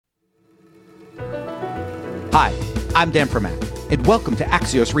Hi, I'm Dan Primack, and welcome to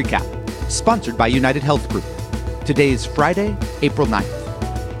Axios Recap, sponsored by United Health Group. Today's Friday, April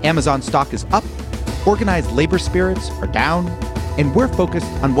 9th. Amazon stock is up, organized labor spirits are down, and we're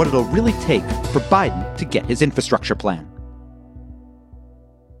focused on what it'll really take for Biden to get his infrastructure plan.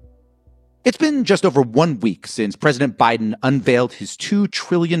 It's been just over 1 week since President Biden unveiled his $2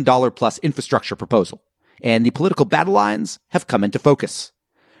 trillion plus infrastructure proposal, and the political battle lines have come into focus.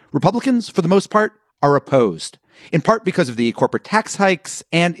 Republicans, for the most part, are opposed, in part because of the corporate tax hikes,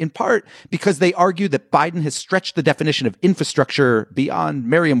 and in part because they argue that Biden has stretched the definition of infrastructure beyond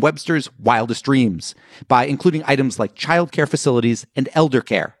Merriam-Webster's wildest dreams by including items like childcare facilities and elder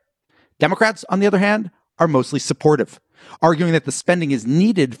care. Democrats, on the other hand, are mostly supportive, arguing that the spending is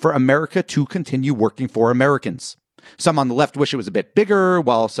needed for America to continue working for Americans. Some on the left wish it was a bit bigger,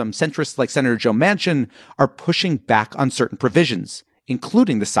 while some centrists like Senator Joe Manchin are pushing back on certain provisions,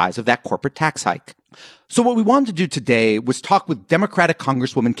 including the size of that corporate tax hike. So what we wanted to do today was talk with Democratic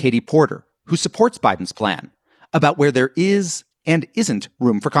Congresswoman Katie Porter, who supports Biden's plan, about where there is and isn't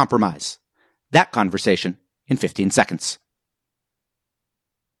room for compromise. That conversation in 15 seconds.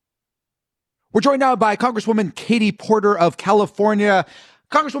 We're joined now by Congresswoman Katie Porter of California.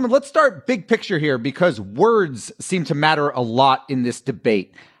 Congresswoman, let's start big picture here because words seem to matter a lot in this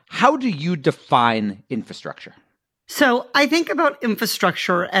debate. How do you define infrastructure? So I think about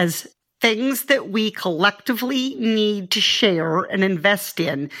infrastructure as things that we collectively need to share and invest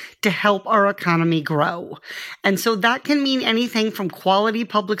in to help our economy grow. And so that can mean anything from quality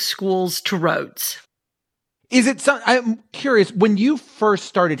public schools to roads. I'm curious, when you first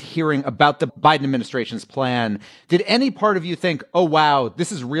started hearing about the Biden administration's plan, did any part of you think, oh, wow,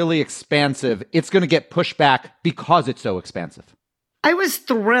 this is really expansive. It's going to get pushback because it's so expansive? I was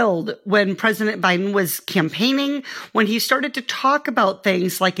thrilled when President Biden was campaigning, when he started to talk about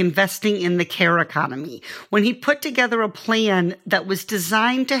things like investing in the care economy, when he put together a plan that was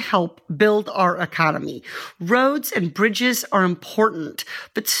designed to help build our economy. Roads and bridges are important,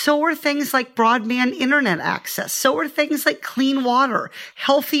 but so are things like broadband internet access. So are things like clean water,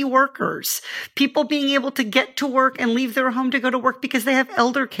 healthy workers, people being able to get to work and leave their home to go to work because they have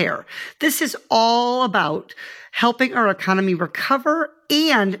elder care. This is all about helping our economy recover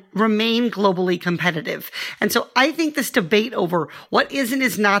and remain globally competitive. And so I think this debate over what is and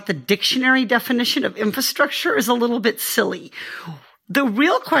is not the dictionary definition of infrastructure is a little bit silly. The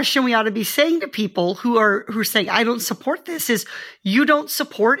real question we ought to be saying to people who are saying, I don't support this, is you don't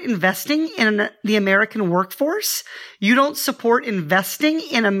support investing in the American workforce. You don't support investing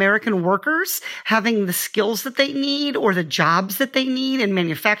in American workers having the skills that they need or the jobs that they need in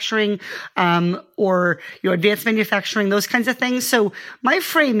manufacturing, or advanced manufacturing, those kinds of things. So my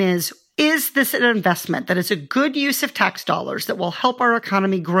frame is this an investment that is a good use of tax dollars that will help our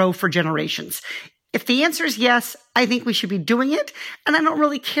economy grow for generations? If the answer is yes, I think we should be doing it, and I don't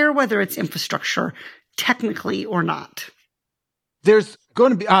really care whether it's infrastructure technically or not. There's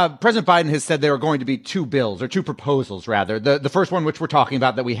going to be, President Biden has said there are going to be two proposals rather. The first one, which we're talking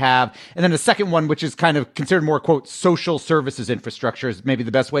about that we have, and then the second one, which is kind of considered more, quote, social services infrastructure is maybe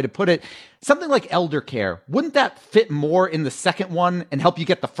the best way to put it. Something like elder care. Wouldn't that fit more in the second one and help you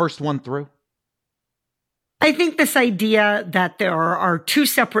get the first one through? I think this idea that there are two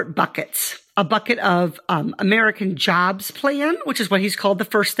separate buckets, a bucket of American Jobs Plan, which is what he's called the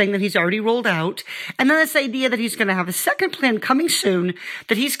first thing that he's already rolled out, and then this idea that he's going to have a second plan coming soon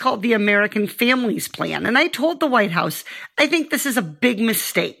that he's called the American Families Plan. And I told the White House, I think this is a big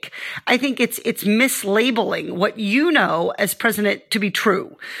mistake. I think it's mislabeling what you know as president to be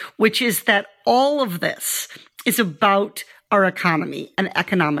true, which is that all of this is about our economy and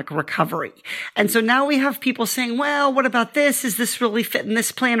economic recovery. And so now we have people saying, well, what about this? Is this really fit in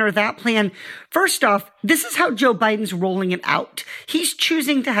this plan or that plan? First off, this is how Joe Biden's rolling it out. He's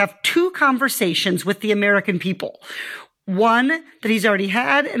choosing to have two conversations with the American people. One that he's already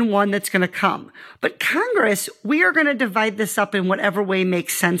had and one that's going to come. But Congress, we are going to divide this up in whatever way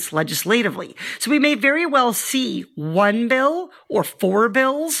makes sense legislatively. So we may very well see one bill or four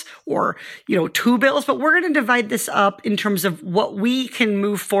bills or, two bills, but we're going to divide this up in terms of what we can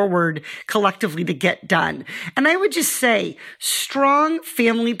move forward collectively to get done. And I would just say strong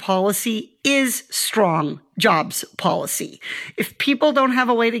family policy is strong jobs policy. If people don't have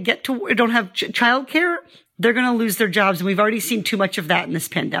a way to get to, don't have childcare, they're going to lose their jobs. And we've already seen too much of that in this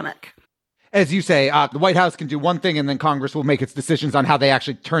pandemic. As you say, the White House can do one thing and then Congress will make its decisions on how they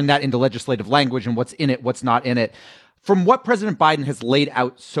actually turn that into legislative language and what's in it, what's not in it. From what President Biden has laid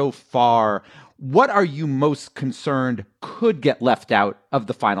out so far, what are you most concerned could get left out of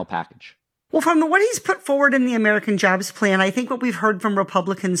the final package? Well, from what he's put forward in the American Jobs Plan, I think what we've heard from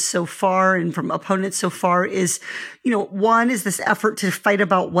Republicans so far and from opponents so far is, one is this effort to fight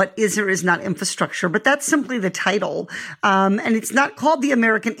about what is or is not infrastructure, but that's simply the title. And it's not called the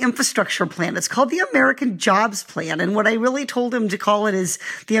American Infrastructure Plan. It's called the American Jobs Plan. And what I really told him to call it is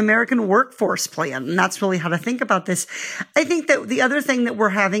the American Workforce Plan. And that's really how to think about this. I think that the other thing that we're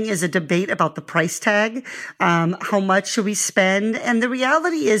having is a debate about the price tag. How much should we spend? And the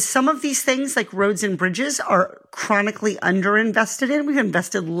reality is some of these things like roads and bridges are chronically underinvested in. We've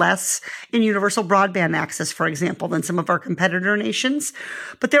invested less in universal broadband access, for example, than some of our competitor nations.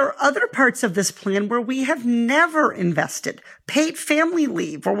 But there are other parts of this plan where we have never invested. Paid family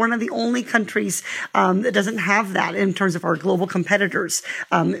leave. We're one of the only countries that doesn't have that in terms of our global competitors.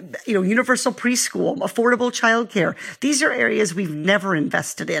 Universal preschool, affordable childcare. These are areas we've never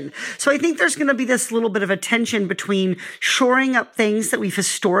invested in. So I think there's going to be this little bit of a tension between shoring up things that we've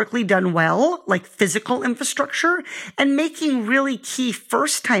historically done well, like physical infrastructure, and making really key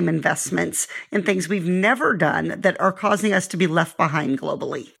first-time investments in things we've never done that are causing us to be left behind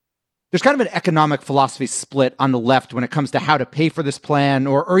globally. There's kind of an economic philosophy split on the left when it comes to how to pay for this plan,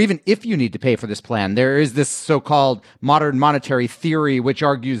 or even if you need to pay for this plan. There is this so-called modern monetary theory, which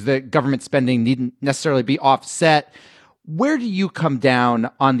argues that government spending needn't necessarily be offset. Where do you come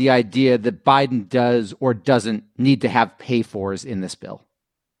down on the idea that Biden does or doesn't need to have pay-fors in this bill?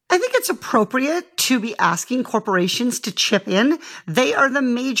 I think it's appropriate to be asking corporations to chip in. They are the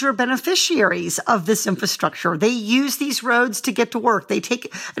major beneficiaries of this infrastructure. They use these roads to get to work. They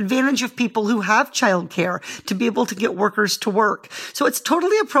take advantage of people who have childcare to be able to get workers to work. So it's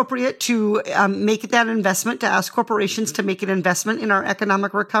totally appropriate to make that investment, to ask corporations to make an investment in our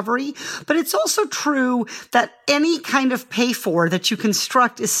economic recovery. But it's also true that any kind of pay for that you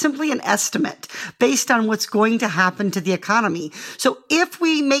construct is simply an estimate based on what's going to happen to the economy. So if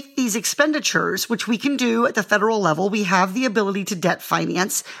we make these expenditures, which we can do at the federal level, we have the ability to debt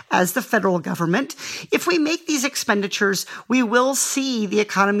finance as the federal government. If we make these expenditures, we will see the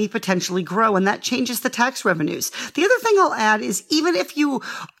economy potentially grow, and that changes the tax revenues. The other thing I'll add is even if you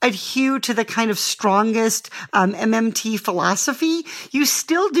adhere to the kind of strongest MMT philosophy, you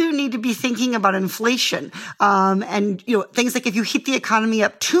still do need to be thinking about inflation. And things like if you heat the economy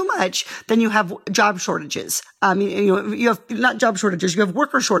up too much, then you have job shortages. You have not job shortages, you have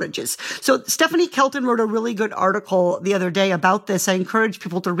worker shortages. So Stephanie Kelton wrote a really good article the other day about this. I encourage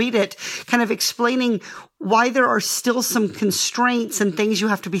people to read it, kind of explaining why there are still some constraints and things you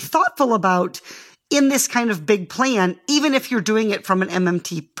have to be thoughtful about in this kind of big plan, even if you're doing it from an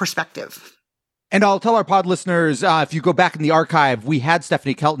MMT perspective. And I'll tell our pod listeners, if you go back in the archive, we had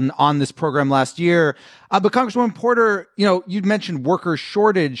Stephanie Kelton on this program last year. But Congresswoman Porter, you'd mentioned worker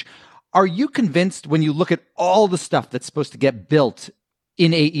shortage. Are you convinced when you look at all the stuff that's supposed to get built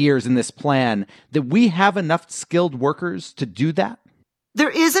in 8 years in this plan that we have enough skilled workers to do that? There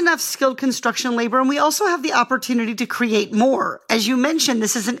is enough skilled construction labor, and we also have the opportunity to create more. As you mentioned,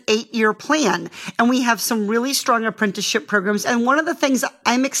 this is an 8-year plan, and we have some really strong apprenticeship programs. And one of the things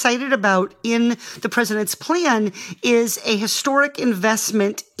I'm excited about in the president's plan is a historic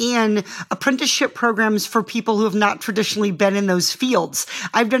investment in apprenticeship programs for people who have not traditionally been in those fields.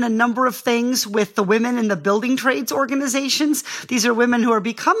 I've done a number of things with the women in the building trades organizations. These are women who are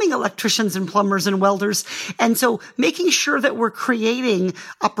becoming electricians and plumbers and welders. And so making sure that we're creating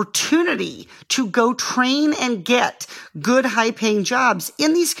opportunity to go train and get good high-paying jobs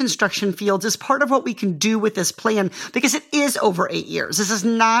in these construction fields is part of what we can do with this plan, because it is over 8 years. This is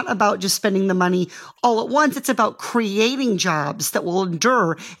not about just spending the money all at once. It's about creating jobs that will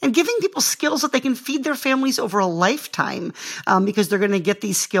endure and giving people skills that they can feed their families over a lifetime, because they're going to get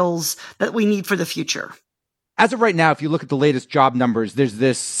these skills that we need for the future. As of right now, if you look at the latest job numbers, there's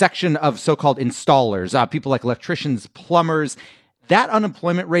this section of so-called installers, people like electricians, plumbers. That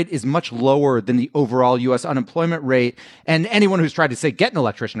unemployment rate is much lower than the overall U.S. unemployment rate. And anyone who's tried to, say, get an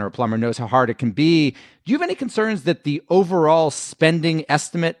electrician or a plumber knows how hard it can be. Do you have any concerns that the overall spending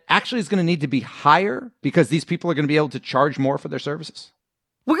estimate actually is going to need to be higher because these people are going to be able to charge more for their services?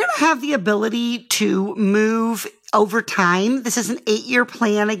 We're going to have the ability to move over time. This is an 8-year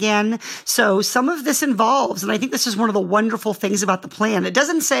plan again. So some of this involves, and I think this is one of the wonderful things about the plan, it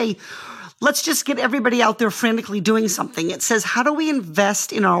doesn't say, let's just get everybody out there frantically doing something. It says, how do we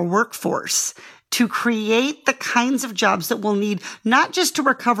invest in our workforce to create the kinds of jobs that we'll need, not just to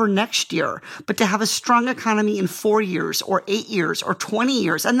recover next year, but to have a strong economy in 4 years or 8 years or 20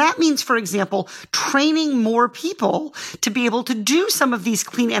 years. And that means, for example, training more people to be able to do some of these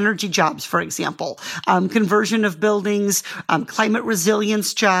clean energy jobs, for example, conversion of buildings, climate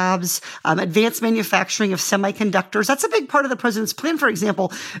resilience jobs, advanced manufacturing of semiconductors. That's a big part of the president's plan, for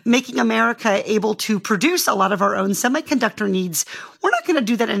example, making America able to produce a lot of our own semiconductor needs. We're not going to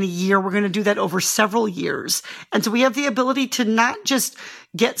do that in a year. We're going to do that over several years. And so we have the ability to not just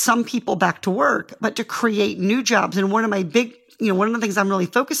get some people back to work, but to create new jobs. And one of the things I'm really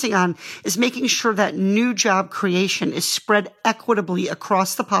focusing on is making sure that new job creation is spread equitably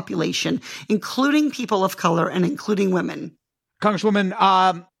across the population, including people of color and including women.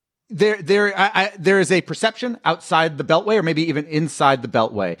 Congresswoman, there is a perception outside the Beltway, or maybe even inside the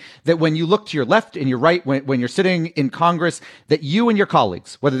Beltway, that when you look to your left and your right, when you're sitting in Congress, that you and your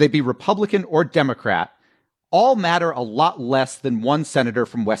colleagues, whether they be Republican or Democrat, all matter a lot less than one senator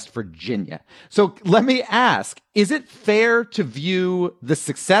from West Virginia. So let me ask, is it fair to view the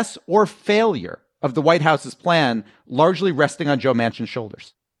success or failure of the White House's plan largely resting on Joe Manchin's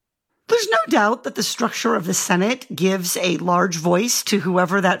shoulders? There's no doubt that the structure of the Senate gives a large voice to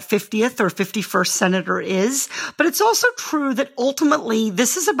whoever that 50th or 51st senator is. But it's also true that ultimately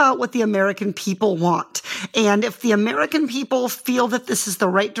this is about what the American people want. And if the American people feel that this is the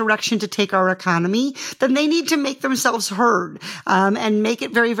right direction to take our economy, then they need to make themselves heard and make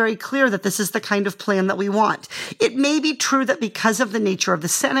it very, very clear that this is the kind of plan that we want. It may be true that because of the nature of the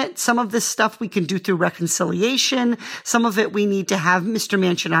Senate, some of this stuff we can do through reconciliation. Some of it we need to have Mr.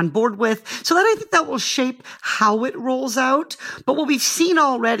 Manchin on board with. So that I think that will shape how it rolls out. But what we've seen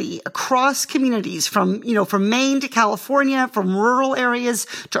already across communities from Maine to California, from rural areas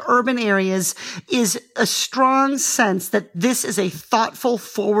to urban areas, is a strong sense that this is a thoughtful,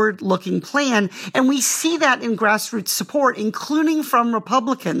 forward-looking plan. And we see that in grassroots support, including from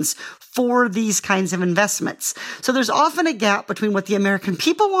Republicans, for these kinds of investments. So there's often a gap between what the American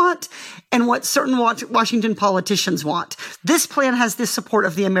people want and what certain Washington politicians want. This plan has the support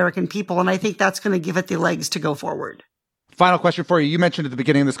of the American people, and I think that's going to give it the legs to go forward. Final question for you. You mentioned at the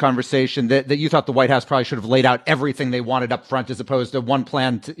beginning of this conversation that you thought the White House probably should have laid out everything they wanted up front, as opposed to one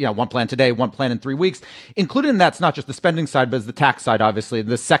plan today, one plan in 3 weeks. Included in that's not just the spending side, but it's the tax side, obviously.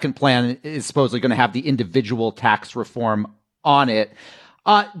 The second plan is supposedly going to have the individual tax reform on it.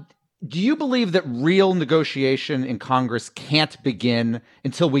 Do you believe that real negotiation in Congress can't begin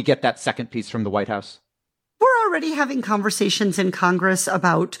until we get that second piece from the White House? We're already having conversations in Congress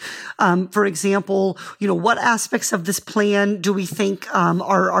about, for example, what aspects of this plan do we think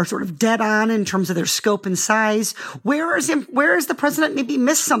are sort of dead on in terms of their scope and size? Where is the president maybe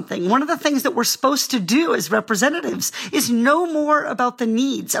missed something? One of the things that we're supposed to do as representatives is know more about the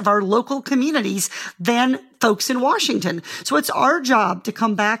needs of our local communities than folks in Washington. So it's our job to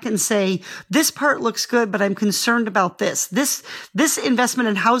come back and say, this part looks good, but I'm concerned about this. This investment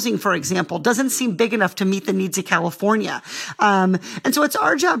in housing, for example, doesn't seem big enough to meet the needs of California. And so it's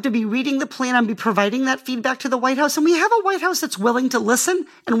our job to be reading the plan and be providing that feedback to the White House. And we have a White House that's willing to listen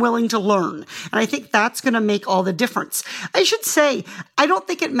and willing to learn. And I think that's going to make all the difference. I should say, I don't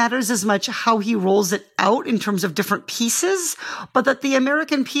think it matters as much how he rolls it out in terms of different pieces, but that the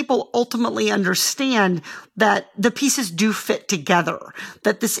American people ultimately understand that the pieces do fit together,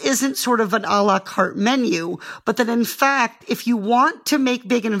 that this isn't sort of an a la carte menu, but that in fact, if you want to make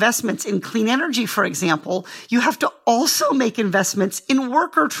big investments in clean energy, for example, you have to also make investments in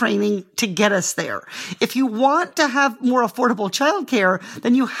worker training to get us there. If you want to have more affordable childcare,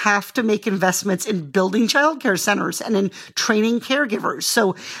 then you have to make investments in building childcare centers and in training caregivers.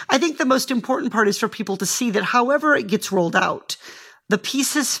 So I think the most important part is for people to see that however it gets rolled out, the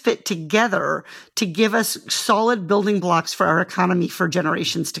pieces fit together to give us solid building blocks for our economy for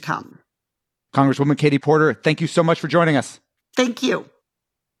generations to come. Congresswoman Katie Porter, thank you so much for joining us. Thank you.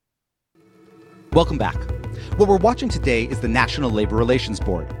 Welcome back. What we're watching today is the National Labor Relations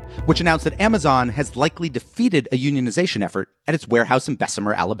Board, which announced that Amazon has likely defeated a unionization effort at its warehouse in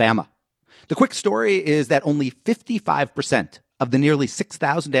Bessemer, Alabama. The quick story is that only 55% of the nearly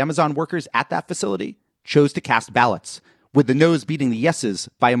 6,000 Amazon workers at that facility chose to cast ballots, with the no's beating the yeses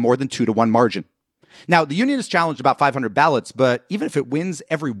by a more than 2-to-1 margin. Now, the union has challenged about 500 ballots, but even if it wins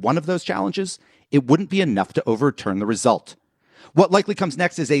every one of those challenges, it wouldn't be enough to overturn the result. What likely comes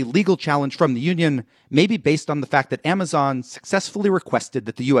next is a legal challenge from the union, maybe based on the fact that Amazon successfully requested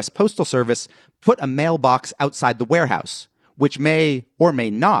that the U.S. Postal Service put a mailbox outside the warehouse, which may or may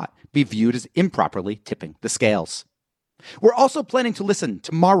not be viewed as improperly tipping the scales. We're also planning to listen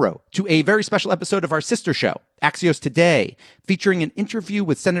tomorrow to a very special episode of our sister show, Axios Today, featuring an interview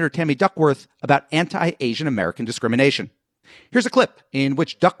with Senator Tammy Duckworth about anti-Asian American discrimination. Here's a clip in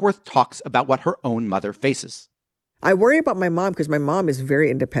which Duckworth talks about what her own mother faces. I worry about my mom because my mom is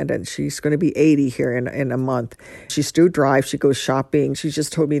very independent. She's going to be 80 here in a month. She still drives. She goes shopping. She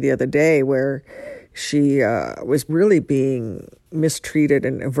just told me the other day where she was really being mistreated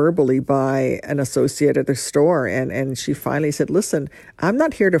and verbally by an associate at the store. And she finally said, listen, I'm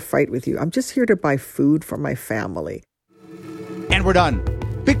not here to fight with you. I'm just here to buy food for my family. And we're done.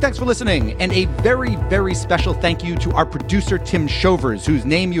 Big thanks for listening, and a very, very special thank you to our producer, Tim Shovers, whose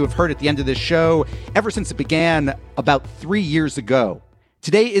name you have heard at the end of this show ever since it began about 3 years ago.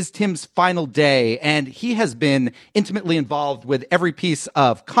 Today is Tim's final day, and he has been intimately involved with every piece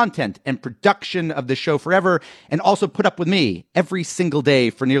of content and production of the show forever, and also put up with me every single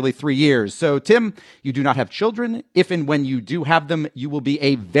day for nearly 3 years. So, Tim, you do not have children. If and when you do have them, you will be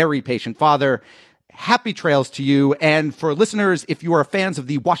a very patient father. Happy trails to you. And for listeners, if you are fans of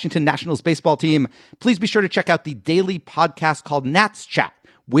the Washington Nationals baseball team, please be sure to check out the daily podcast called Nats Chat,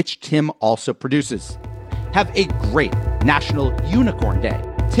 which Tim also produces. Have a great National Unicorn Day.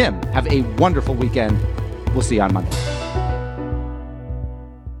 Tim, have a wonderful weekend. We'll see you on Monday.